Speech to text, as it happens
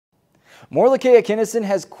Morolake Akinosun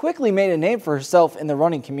has quickly made a name for herself in the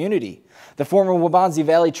running community. The former Waubonsie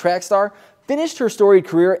Valley track star finished her storied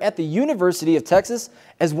career at the University of Texas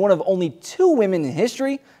as one of only 2 women in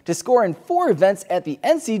history to score in 4 events at the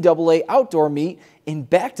NCAA outdoor meet in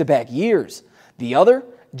back-to-back years. The other,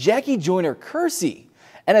 Jackie Joyner-Kersee.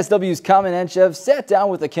 NSW's Kamen Entchev sat down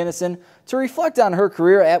with Akinosun to reflect on her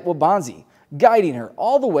career at Waubonsie, guiding her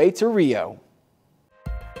all the way to Rio.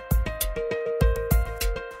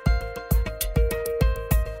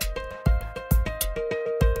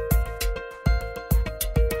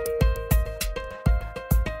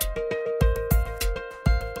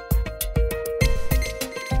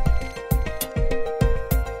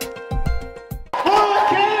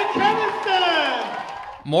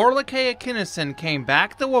 Morolake Akinosun came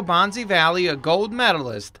back to Waubonsie Valley a gold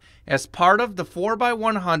medalist as part of the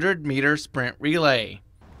 4x100 meter sprint relay.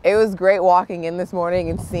 It was great walking in this morning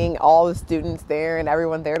and seeing all the students there and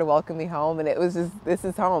everyone there to welcome me home, and it was just, this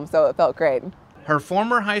is home, so it felt great. Her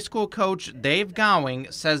former high school coach, Dave Gowing,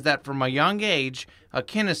 says that from a young age,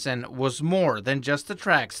 Akinosun was more than just a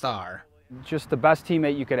track star. Just the best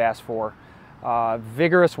teammate you could ask for,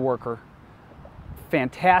 vigorous worker,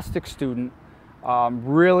 fantastic student,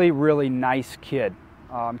 really nice kid,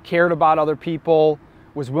 cared about other people,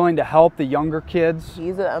 was willing to help the younger kids.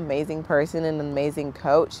 He's an amazing person and an amazing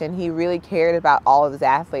coach, and he really cared about all of his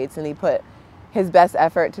athletes, and he put his best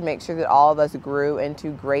effort to make sure that all of us grew into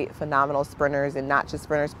great, phenomenal sprinters, and not just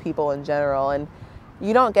sprinters, people in general. And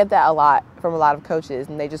you don't get that a lot from a lot of coaches,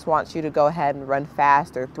 and they just want you to go ahead and run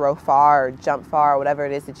fast or throw far or jump far or whatever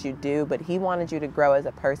it is that you do, but he wanted you to grow as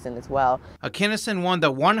a person as well. Akinosun won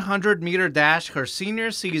the 100-meter dash her senior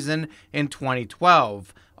season in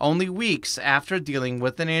 2012, only weeks after dealing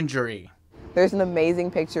with an injury. There's an amazing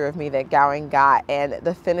picture of me that Gowing got, and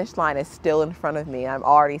the finish line is still in front of me. I'm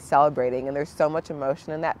already celebrating, and there's so much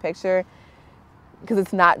emotion in that picture, because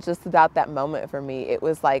it's not just about that moment for me. It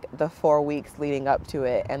was like the 4 weeks leading up to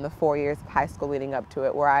it and the 4 years of high school leading up to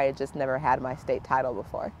it, where I had just never had my state title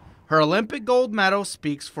before. Her Olympic gold medal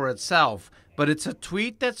speaks for itself, but it's a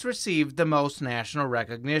tweet that's received the most national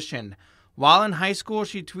recognition. While in high school,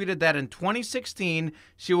 she tweeted that in 2016,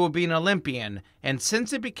 she will be an Olympian, and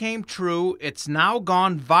since it became true, it's now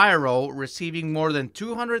gone viral, receiving more than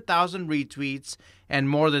 200,000 retweets and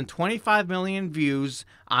more than 25 million views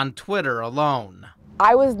on Twitter alone.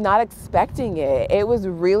 I was not expecting it. It was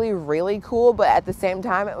really cool, but at the same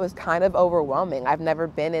time, it was kind of overwhelming. I've never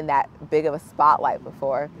been in that big of a spotlight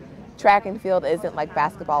before. Track and field isn't like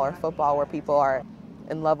basketball or football where people are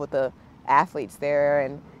in love with the athletes there,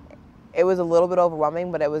 and it was a little bit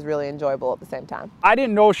overwhelming, but it was really enjoyable at the same time. I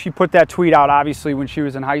didn't know she put that tweet out, obviously, when she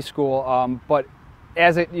was in high school, but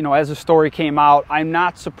as the story came out, I'm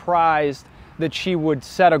not surprised that she would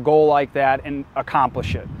set a goal like that and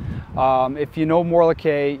accomplish it. If you know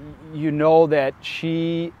Morolake, you know that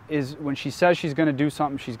she is, when she says she's going to do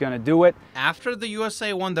something, she's going to do it. After the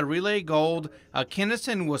USA won the relay gold,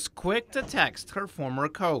 Akinosun was quick to text her former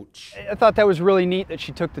coach. I thought that was really neat that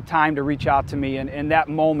she took the time to reach out to me in that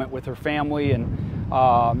moment with her family, and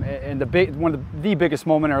one of the biggest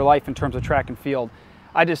moment in her life in terms of track and field.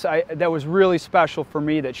 That was really special for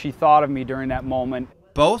me that she thought of me during that moment.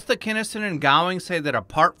 Both Akinosun and Gowing say that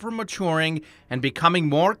apart from maturing and becoming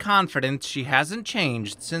more confident, she hasn't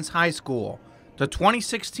changed since high school. The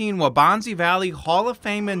 2016 Waubonsie Valley Hall of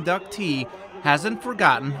Fame inductee hasn't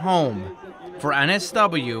forgotten home. For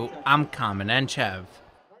NSW, I'm Kamen Entchev.